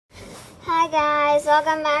guys,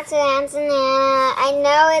 welcome back to Hanson Hannah. I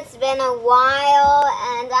know it's been a while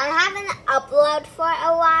and I haven't uploaded for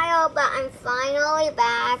a while, but I'm finally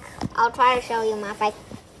back. I'll try to show you my face.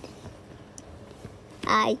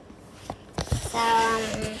 Hi.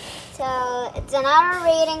 So it's another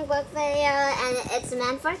reading book video and it's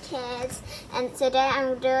meant for kids. And today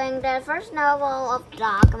I'm doing the first novel of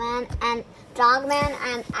Dogman and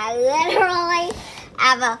I literally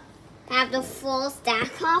have the full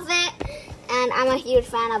stack of it, and I'm a huge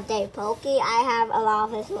fan of Dave Polkey. I have a lot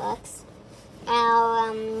of his books.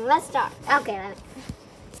 Let's start. Okay,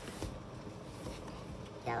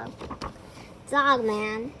 Yellow.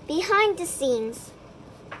 Dogman. Behind the scenes.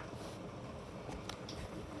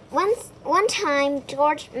 One time,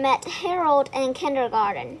 George met Harold in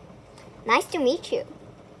kindergarten. Nice to meet you.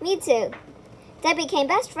 Me too. They became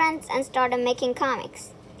best friends and started making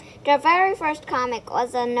comics. Their very first comic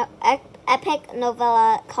was an epic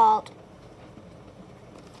novella called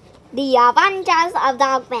The Adventures of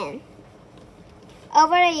Dogman.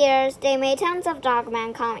 Over the years, they made tons of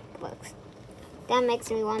Dogman comic books. That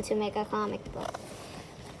makes me want to make a comic book.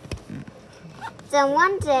 Then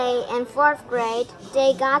one day in 4th grade,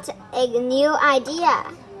 they got a new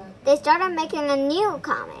idea. They started making a new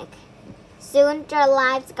comic. Soon, their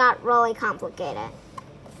lives got really complicated.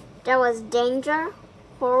 There was danger,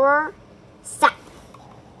 horror, sex,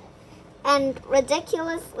 and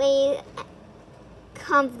ridiculously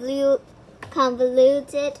convoluted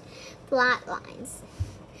plot lines.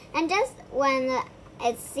 And just when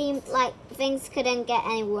it seemed like things couldn't get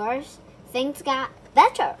any worse, things got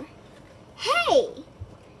better. Hey!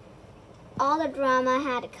 All the drama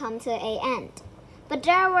had come to an end. But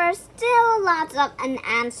there were still lots of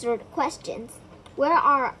unanswered questions. Where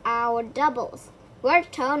are our doubles? Where's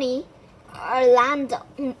Tony, Orlando?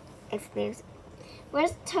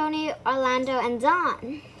 Where's Tony, Orlando, and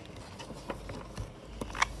Don?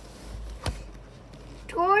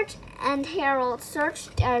 George and Harold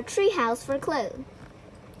searched their treehouse for clues.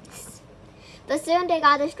 But soon they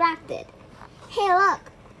got distracted. Hey, look!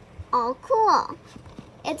 Oh, cool!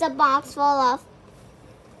 It's a box full of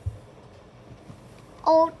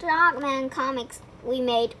old Dogman comics we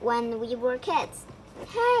made when we were kids.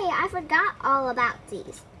 Hey, I forgot all about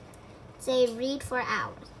these. They read for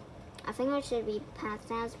hours. I think I should be past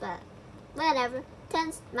tense, but whatever.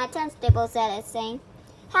 My tense table said it's saying,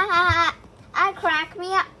 ha ha ha, I crack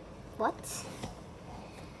me up. What?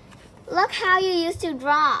 Look how you used to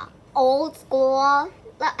draw. Old school.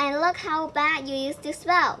 And look how bad you used to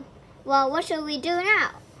spell. Well, what should we do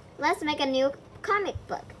now? Let's make a new comic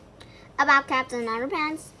book. About Captain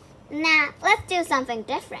Underpants? Nah, let's do something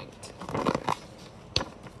different.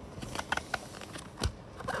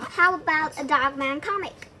 How about a Dogman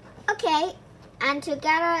comic? Okay. And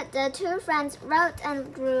together, the two friends wrote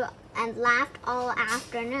and drew and laughed all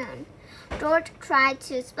afternoon. George tried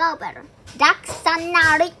to spell better.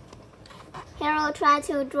 Dachshundy. Harold tried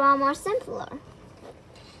to draw more simpler.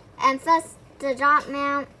 And thus,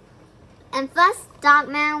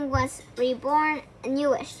 Dogman was reborn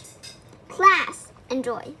newish. Class,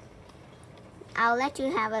 enjoy. I'll let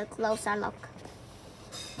you have a closer look.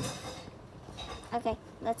 Okay,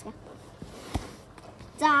 let's go.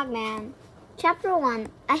 Dogman. Chapter 1.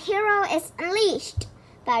 A Hero is Unleashed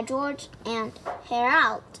by George and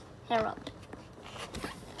Harold.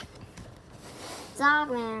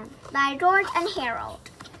 Dogman by George and Harold.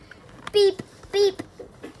 Beep, beep.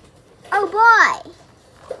 Oh boy!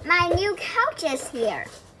 My new couch is here.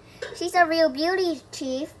 She's a real beauty,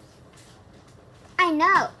 Chief. I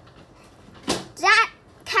know. That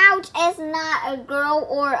couch is not a girl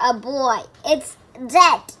or a boy. It's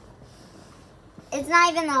dead. It's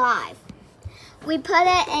not even alive. We put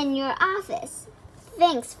it in your office.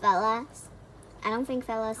 Thanks, fellas. I don't think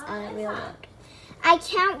fellas are a real word. I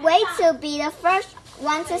can't wait to be the first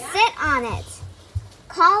one to sit on it.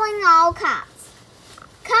 Calling all cops.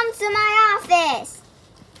 Come to my office.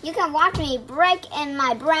 You can watch me break in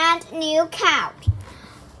my brand new couch.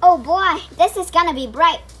 Oh boy, this is gonna be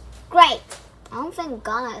great. I don't think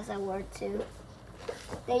gonna is a word too.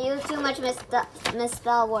 They use too much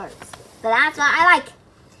misspelled words. But that's what I like.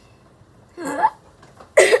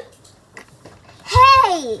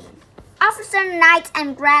 Hey! Officer Knight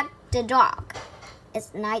and Greg the dog.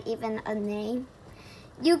 Is Knight even a name?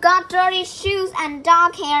 You got dirty shoes and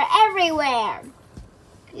dog hair everywhere.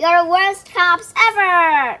 You're the worst cops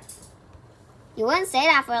ever. You wouldn't say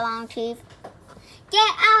that for long, Chief.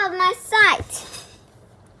 Get out of my sight.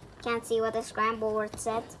 Can't see what the scramble word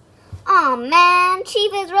said. Oh man,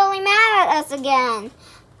 Chief is really mad at us again.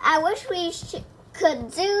 I wish we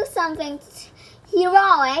could do something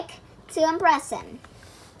heroic to impress him.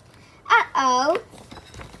 Uh-oh.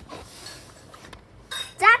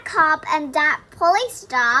 That cop and that police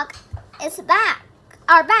dog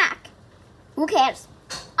are back. Who cares?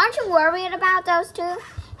 Aren't you worried about those two?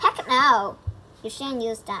 Heck no. You shouldn't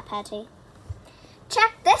use that, Patty.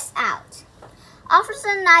 Check this out.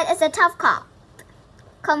 Officer Knight is a tough cop.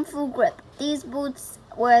 Kung Fu grip. These boots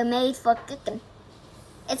were made for kicking.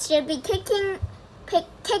 It should be kicking.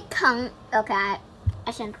 Okay,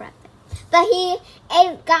 I shouldn't correct it. But he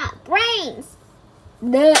ain't got brains.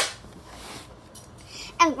 No.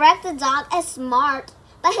 And Greg the dog is smart,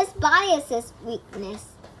 but his body is his weakness.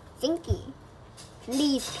 Thinky.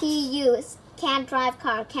 These PUs can't drive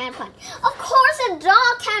car, can't punch. Of course a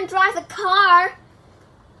dog can't drive a car.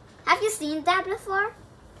 Have you seen that before?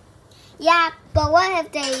 Yeah, but what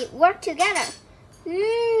if they work together?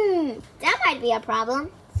 That might be a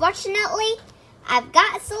problem. Fortunately, I've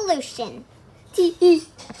got a solution. Tee-hee.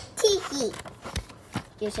 Tee-hee.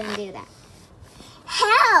 You shouldn't do that.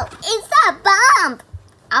 Help! It's a bomb!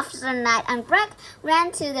 Officer Knight and Greg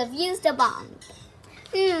ran to defuse the bomb.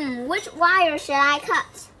 Which wire should I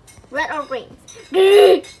cut? Red or green?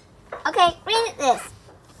 Green! Okay, green it is.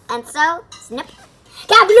 And so, snip.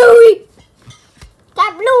 Kablooey!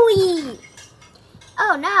 Kablooey!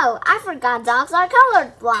 Oh no, I forgot dogs are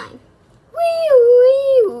colorblind. Wee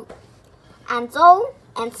wee.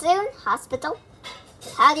 And soon, hospital.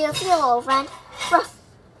 How do you feel, old friend? Rough.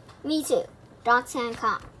 Me too. Dogs can't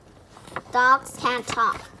talk. Dogs can't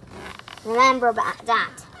talk. Remember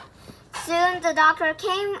that. Soon the doctor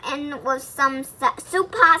came in with some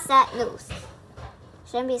super sad news.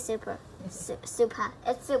 Shouldn't be super. Super.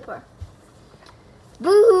 It's super.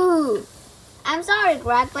 Boo! I'm sorry,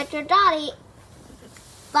 Greg, but your body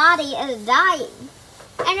is dying.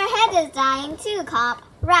 And your head is dying too, cop.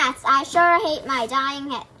 Rats, I sure hate my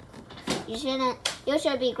dying head. You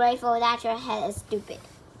should be grateful that your head is stupid.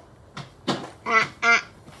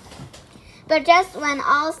 But just when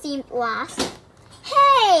all seemed lost,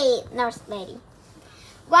 hey, nurse lady,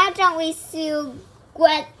 why don't we sew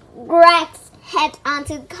Greg's head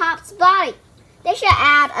onto the cop's body? They should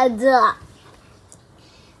add a duh.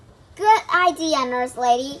 Good idea, nurse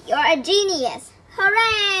lady. You're a genius.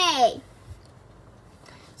 Hooray!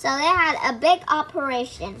 So they had a big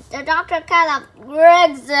operation. The doctor cut off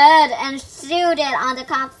Greg's head and sewed it on the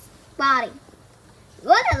cop's body.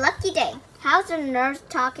 What a lucky day. How's the nurse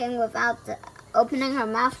talking without opening her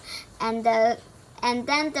mouth? And then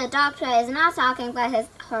the doctor is not talking, but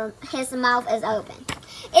his mouth is open.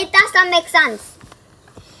 It doesn't make sense.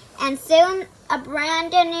 And soon, a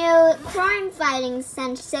brand new crime-fighting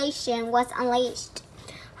sensation was unleashed.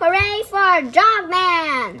 Hooray for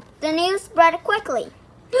Dogman! The news spread quickly.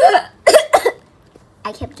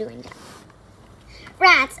 I kept doing that.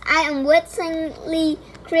 Rats, I unwittingly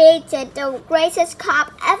created the greatest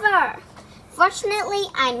cop ever. Fortunately,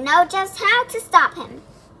 I know just how to stop him.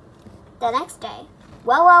 The next day,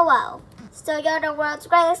 whoa. So you're the world's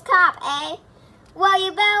greatest cop, eh? Well,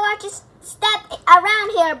 you better watch your step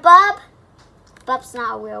around here, bub. Bub's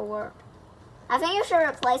not a real word. I think you should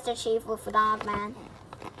replace the chief with a dog, man.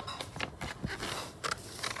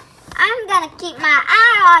 I'm gonna keep my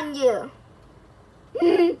eye on you.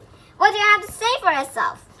 What do you have to say for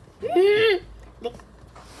yourself? Get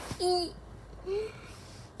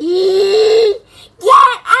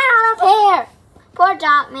out of here! Poor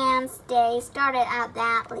Dogman's day started out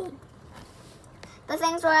badly. But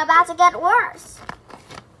things were about to get worse.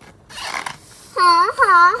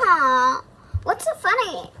 What's so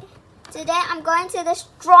funny? Today I'm going to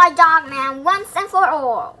destroy Dogman once and for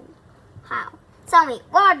all. How? Tell me,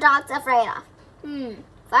 what are dogs afraid of?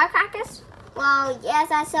 Firecrackers? Well, yes,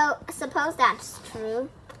 I suppose that's true.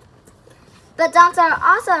 But dogs are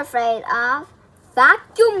also afraid of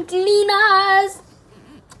vacuum cleaners.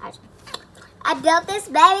 I built this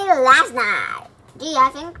baby last night. Gee, I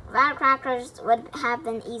think firecrackers would have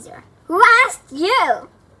been easier. Who asked you?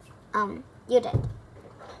 You did.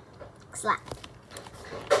 Slap.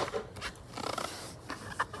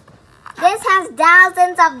 This has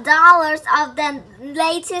thousands of dollars of the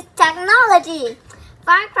latest technology.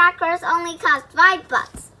 Firecrackers only cost $5.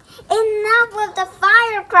 Enough with the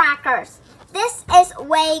firecrackers. This is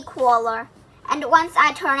way cooler. And once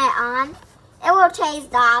I turn it on, it will chase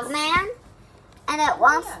Dogman. And it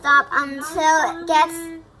won't stop until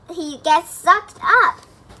he gets sucked up.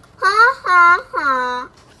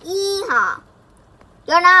 Yeehaw.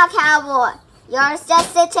 You're not a cowboy. You're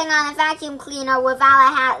just sitting on a vacuum cleaner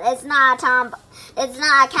without a hat. It's not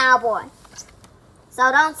a cowboy.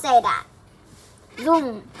 So don't say that.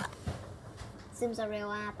 Zoom. Seems a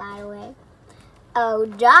real app, by the way. Oh,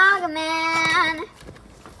 Dogman.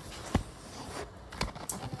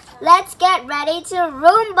 Let's get ready to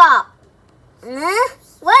Roomba.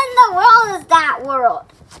 What in the world is that world?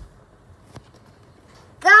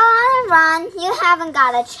 Go on and run. You haven't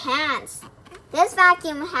got a chance. This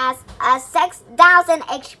vacuum has a 6,000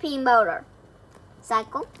 HP motor.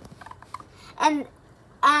 Cycle. And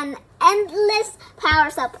an endless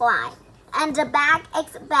power supply. And the bag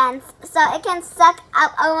expands so it can suck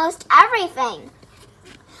up almost everything.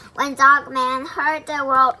 When Dogman heard the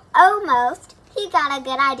world almost, he got a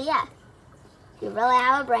good idea. You really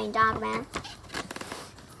have a brain, Dogman.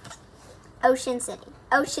 Ocean City.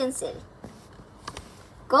 Ocean City.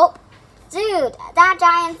 Gulp. Dude, that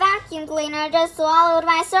giant vacuum cleaner just swallowed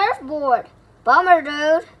my surfboard. Bummer,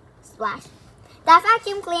 dude. Splash. That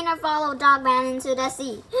vacuum cleaner followed Dogman into the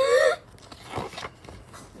sea.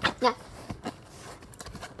 Yeah.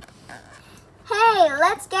 Hey,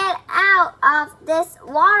 let's get out of this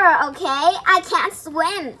water, okay? I can't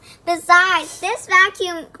swim. Besides, this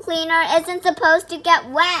vacuum cleaner isn't supposed to get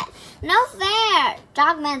wet. No fair.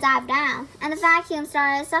 Dogman dived down, and the vacuum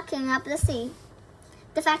started sucking up the sea.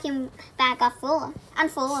 The vacuum bag got fuller and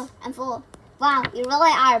fuller and fuller. Wow, you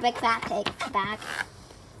really are a big fat pig bag.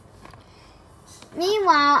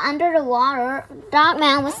 Meanwhile, under the water,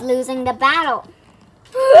 Dogman was losing the battle.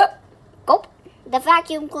 Gulp. The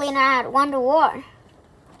vacuum cleaner had won the war.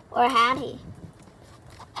 Or had he?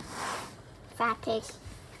 Fat pig.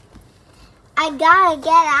 I gotta get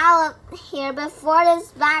out of here before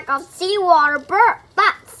this bag of seawater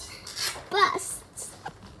busts.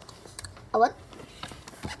 Oh, what?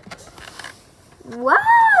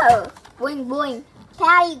 Whoa! Boing, boing.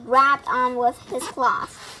 Patty grabbed on with his claws.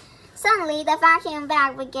 Suddenly, the vacuum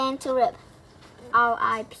bag began to rip.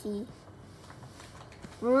 R.I.P.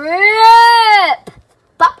 Rip!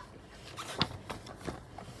 Pop!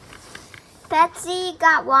 Betsy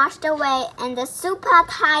got washed away in the super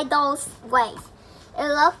tidal wave. It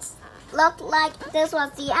looked like this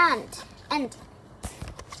was the end.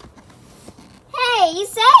 Hey, you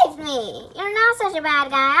saved me! You're not such a bad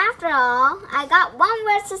guy after all. I got one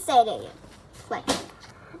word to say to you. Play.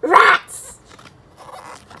 Rats!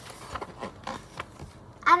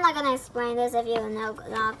 I'm not gonna explain this if you know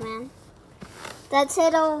Dogman. The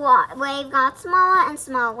tidal wave got smaller and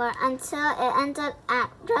smaller until it ended at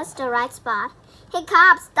just the right spot. Hey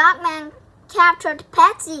cops, Dogman captured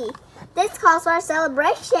Patsy. This calls for a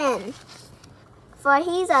celebration. For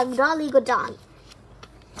he's a jolly good dog.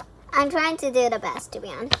 I'm trying to do the best, to be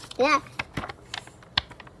honest. Yeah.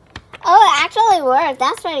 Oh, it actually worked.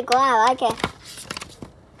 That's pretty cool. I like it.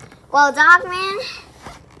 Well, Dogman,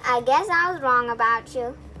 I guess I was wrong about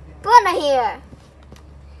you. Put it here.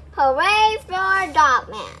 Hooray for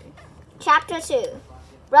Dogman. Chapter 2.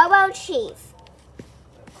 Robo Chief.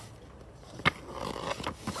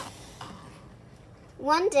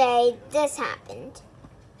 One day, this happened.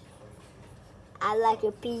 I like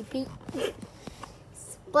your pee-pee.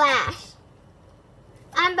 Splash.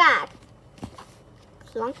 I'm back.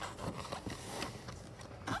 Slunk.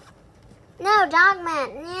 No,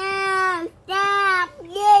 Dogman. No, stop.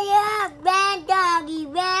 Yeah, bad doggy.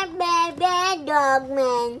 Bad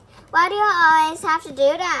Dogman. Why do you always have to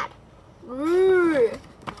do that?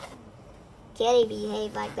 Can't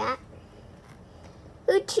behave like that.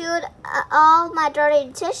 Who chewed all my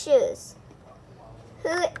dirty tissues? Who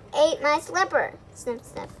ate my slipper? Sniff,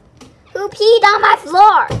 sniff. Who peed on my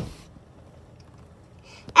floor?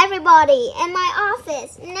 Everybody in my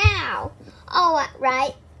office now. Oh,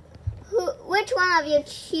 right. Which one of you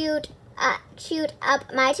chewed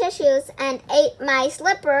up my tissues and ate my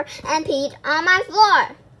slipper and peed on my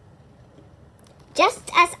floor?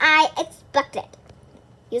 Just as I expected.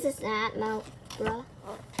 Uses that mouth, bruh.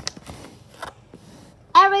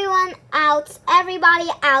 Everybody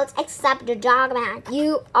out except the Dogman.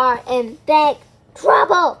 You are in big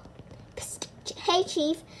trouble. Psst. Hey,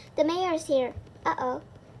 Chief, the mayor's here. Uh-oh.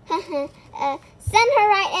 Send her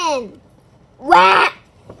right in. Wah!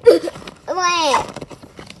 Wah!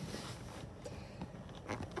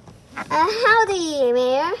 Howdy,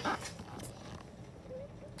 Mayor.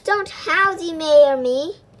 Don't howdy, Mayor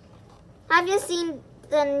me. Have you seen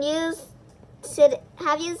the news?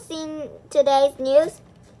 Have you seen today's news?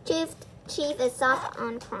 Chief is soft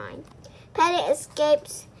on crime. Petty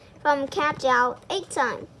escapes from cat jail 8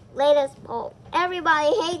 times. Latest poll.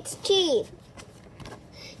 Everybody hates Chief.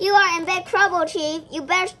 You are in big trouble, Chief. You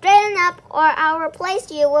better straighten up or I'll replace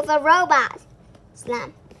you with a robot.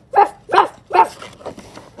 Slam. Ruff, ruff, ruff.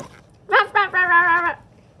 Ruff, ruff, ruff, ruff, ruff.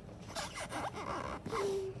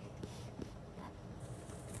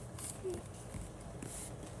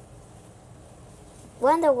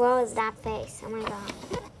 What in the world is that face? Oh my god.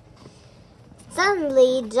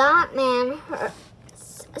 Suddenly, Dogman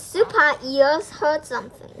Super Ears heard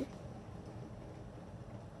something.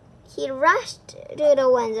 He rushed to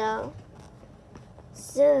the window.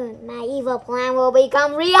 Soon, my evil plan will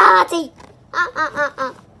become reality.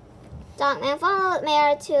 Dogman followed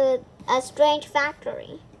Mayor to a strange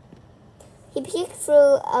factory. He peeked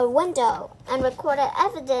through a window and recorded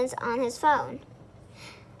evidence on his phone.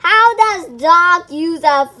 How does dog use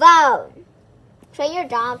a phone? Train your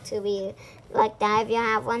dog to be like that if you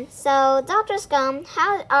have one. So, Dr. Scum,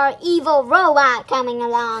 how are evil robot coming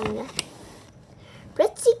along?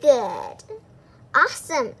 Pretty good.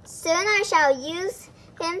 Awesome. Soon I shall use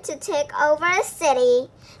him to take over a city.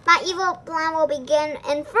 My evil plan will begin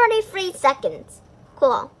in 33 seconds.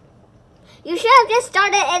 Cool. You should have just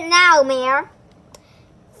started it now, Mayor.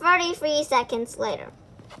 33 seconds later.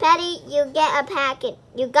 Petty, you get a packet.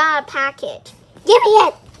 You got a package. Give me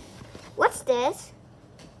it! What's this?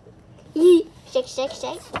 Shake, shake,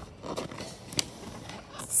 shake.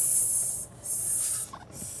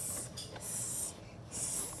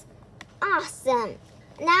 Awesome.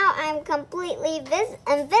 Now I'm completely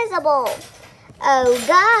invisible. Oh,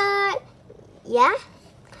 God. Yeah?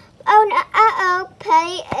 Oh, no. Uh-oh.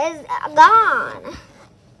 Petty is gone.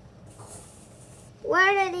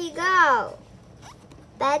 Where did he go?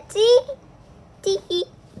 Betty? Tee.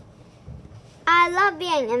 I love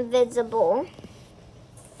being invisible.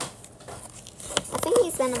 I think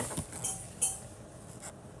he's gonna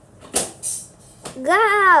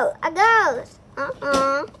go. A ghost.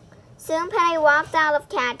 Soon Petty walked out of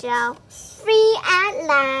Catjail. Free at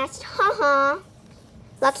last.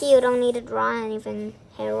 Lucky you don't need to draw anything,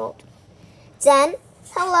 Harold. Then,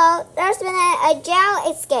 hello. There's been a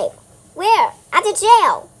jail escape. Where? At the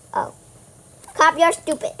jail. Oh. Cop, you're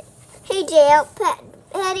stupid. Hey, jail.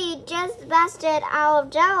 Petty just busted out of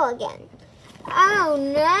jail again. Oh,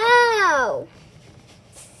 no.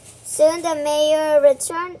 Soon the mayor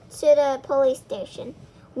returned to the police station.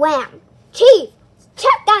 Wham! Chief!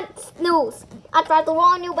 Check that snooze! I tried to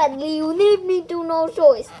warn you, but you leave me to no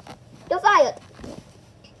choice. You're fired.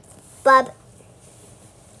 Bub.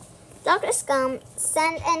 Dr. Scum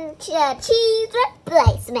sent in cheese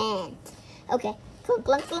replacement. Okay. Clunk,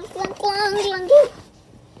 clunk, clunk, clunk, clunk, clunk.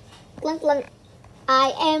 Clunk, clunk.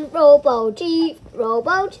 I am Robo Chief.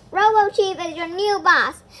 Robo Chief is your new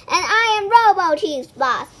boss. And I am Robo Chief's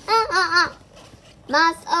boss.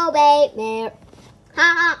 Must obey, Mayor.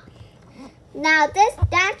 Now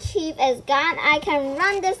that chief is gone, I can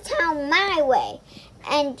run this town my way.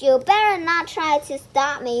 And you better not try to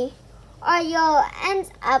stop me, or you'll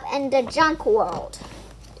end up in the junk world.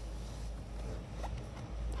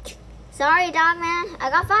 Sorry, Dogman. I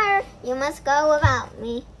got fired. You must go without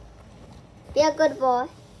me. Be a good boy.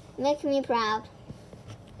 Make me proud.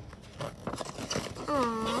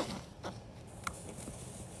 Aww.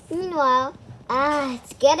 Meanwhile,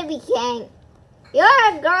 it's gonna be King. You're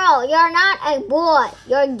a girl. You're not a boy.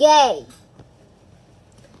 You're gay.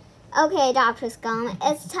 Okay, Dr. Scum.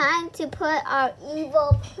 It's time to put our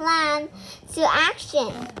evil plan to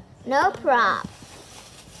action. No prob.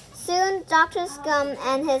 Soon, Dr. Scum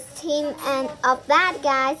and his team of bad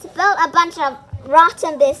guys built a bunch of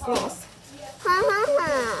rotten business.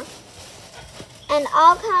 And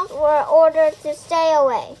all cops were ordered to stay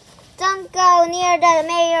away. Don't go near the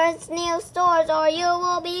mayor's new stores or you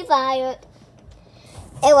will be fired.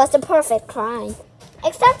 It was the perfect crime.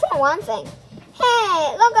 Except for one thing.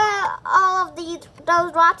 Hey, look at all of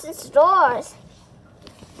those rotten stores.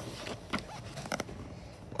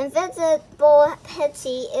 Invisible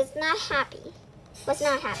Petty is not happy. Was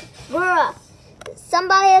not happy. Bruh,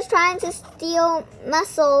 somebody is trying to steal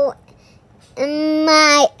muscle in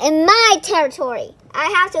my territory. I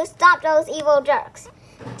have to stop those evil jerks.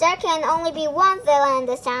 There can only be one villain in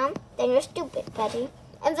this town. Then you're stupid, Petty.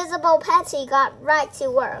 Invisible Petty got right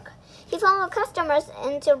to work. He followed customers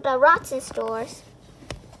into the rotten stores.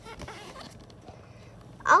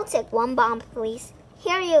 I'll take one bomb, please.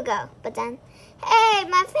 Here you go. But then, hey,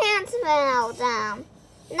 my pants fell down.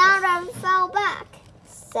 Now they fell back.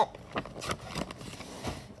 Sip.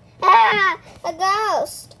 Ah, a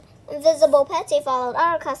ghost. Invisible Petty followed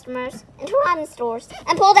other customers into rotten stores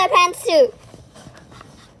and pulled their pants too.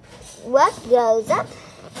 What goes up?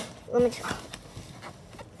 Let me try.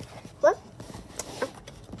 What?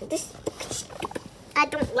 This. I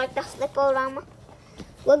don't like the flip-o-rama.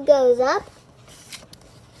 What goes up?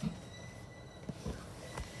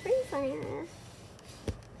 Pretty funny.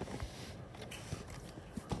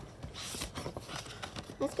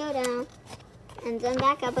 Let's go down and then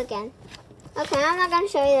back up again. Okay, I'm not going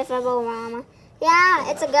to show you the flip-o-rama. Yeah,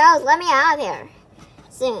 it's a ghost. Let me out of here.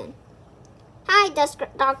 Soon. Hi,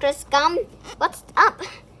 Dr. Scum. What's up?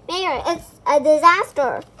 Mayor, it's a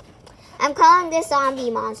disaster. I'm calling this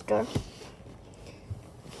zombie monster.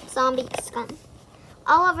 Zombie scum.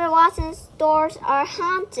 All of your Watson stores are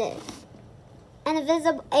haunted. An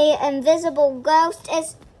invisible ghost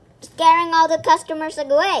is scaring all the customers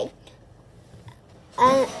away.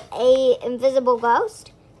 An invisible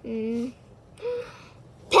ghost?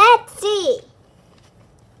 Patsy!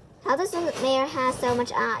 How does the mayor have so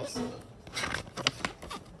much eyes?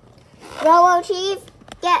 Robo Chief,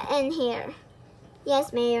 get in here.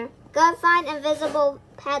 Yes, Mayor. Go find invisible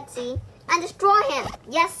Patsy and destroy him.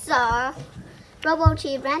 Yes, sir. Robo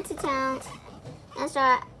Chief ran to town and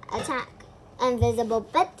started attack invisible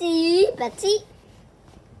Patsy.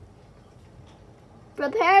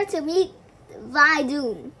 Prepare to meet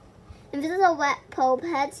Doom. Invisible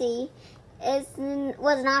Patsy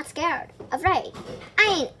was not scared. Afraid. I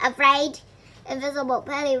ain't afraid. Invisible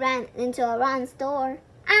Patsy ran into a Ron store.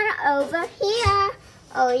 I'm over here.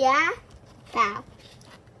 Oh yeah? Wow.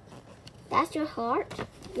 That's your heart?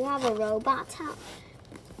 You have a robot heart.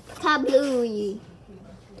 Kablooey.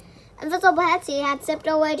 Invisible Patsy had slipped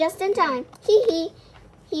away just in time.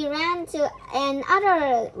 He ran to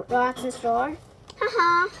another Watson store.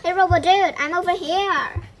 Haha. Hey, Robo Dude, I'm over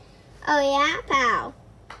here. Oh yeah, pal.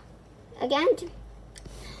 Again.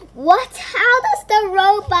 What? How does the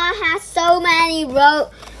robot have so many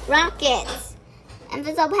rockets?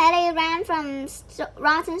 Invisible Patsy ran from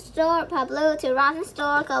Rotten Store Pablo to Rotten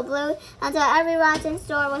Store Pablo until every Rotten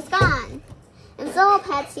store was gone. Invisible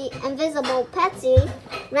Patsy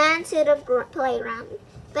ran to the playground.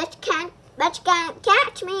 Bet you can't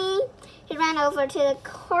catch me. He ran over to the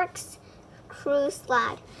corkscrew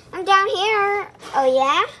slide. I'm down here. Oh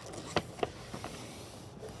yeah?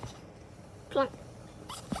 Plunk.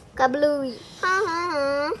 Kablooey. Ha ha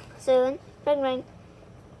ha. Soon. Ring.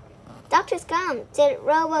 Dr. Scum, did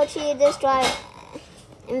Robo Chief destroy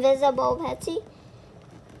Invisible Patsy?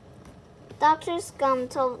 Dr. Scum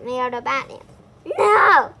told Mayor the Batman.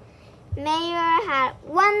 No! Mayor had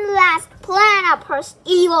one last plan up her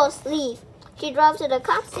evil sleeve. She drove to the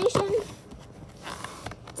cop station.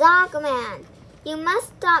 Dogman, you must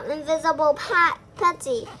stop Invisible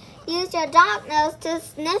Patsy. Use your dog nose to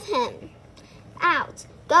sniff him out.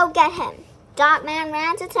 Go get him. Dogman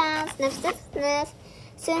ran to town. Sniff, sniff, sniff.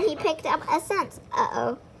 Soon he picked up a scent.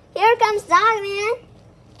 Uh-oh. Here comes Dogman.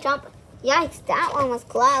 Jump. Yikes, that one was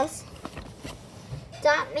close.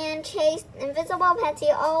 Dogman chased Invisible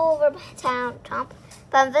Patsy all over town. Jump.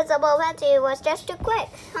 But Invisible Patsy was just too quick.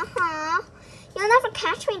 Haha. You'll never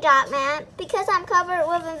catch me, Dogman, because I'm covered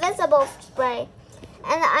with invisible spray.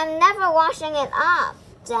 And I'm never washing it off.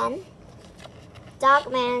 Then,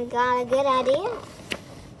 Dogman got a good idea.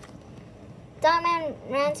 Dogman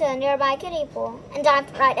ran to a nearby kiddie pool and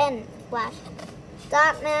dived right in. Splash.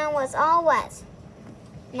 Dogman was all wet.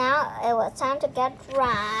 Now it was time to get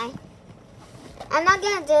dry. I'm not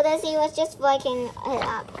gonna do this. He was just flaking it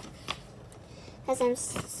up.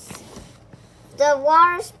 The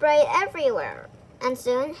water sprayed everywhere, and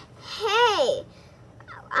soon, hey,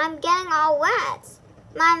 I'm getting all wet.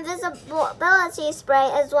 My invisibility spray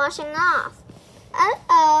is washing off.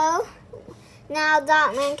 Uh-oh. Now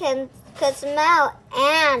Dogman could smell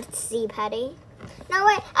and see Patty. No,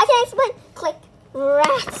 wait, I can explain. Click.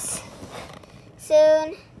 Rats.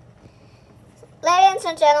 Soon. Ladies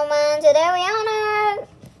and gentlemen, today we honor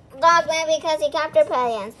Dogman because he captured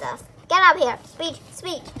Patty and stuff. Get up here.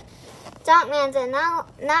 Speech. Dogman did not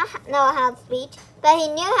know how to speak, but he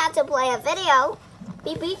knew how to play a video.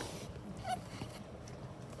 Beep, beep.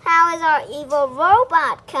 How is our evil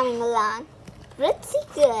robot coming along? Pretty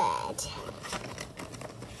good.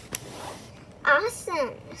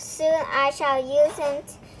 Awesome. Soon I shall use him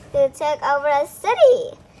to take over a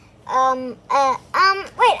city.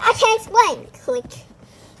 Wait, I can't explain. Click.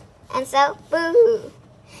 And so, boo-hoo.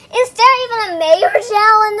 Is there even a mayor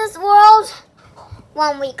jail in this world?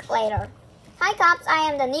 1 week later. Hi, cops.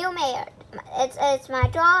 I am the new mayor. It's my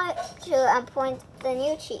job to appoint the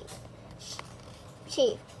new chief.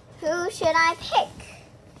 Who should I pick?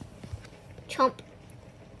 Chomp.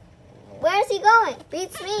 Where's he going?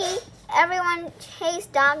 Beats me. Everyone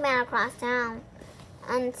chased Dogman across town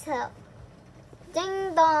until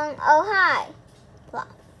ding dong, oh hi. Plop.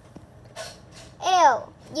 Ew,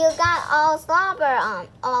 you got all slobber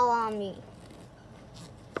all on me.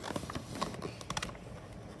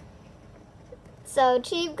 So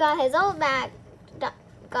Chief got his old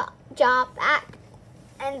job back,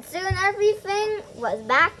 and soon everything was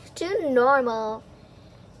back to normal.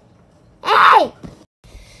 Hey!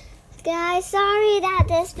 Guys, sorry that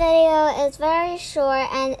this video is very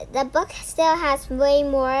short and the book still has way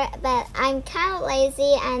more, but I'm kind of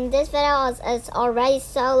lazy and this video is already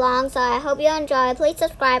so long, so I hope you enjoy. Please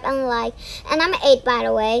subscribe and like. And I'm 8, by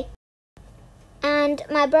the way. And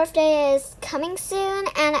my birthday is coming soon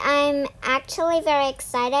and I'm actually very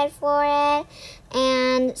excited for it.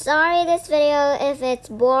 And sorry this video if it's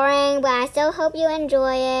boring, but I still hope you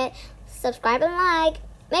enjoy it. Subscribe and like.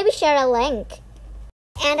 Maybe share a link.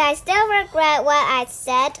 And I still regret what I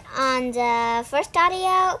said on the first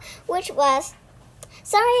audio, which was,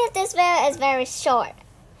 sorry if this video is very short.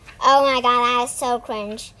 Oh my god, that is so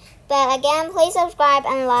cringe. But again, please subscribe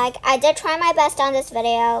and like. I did try my best on this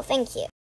video. Thank you.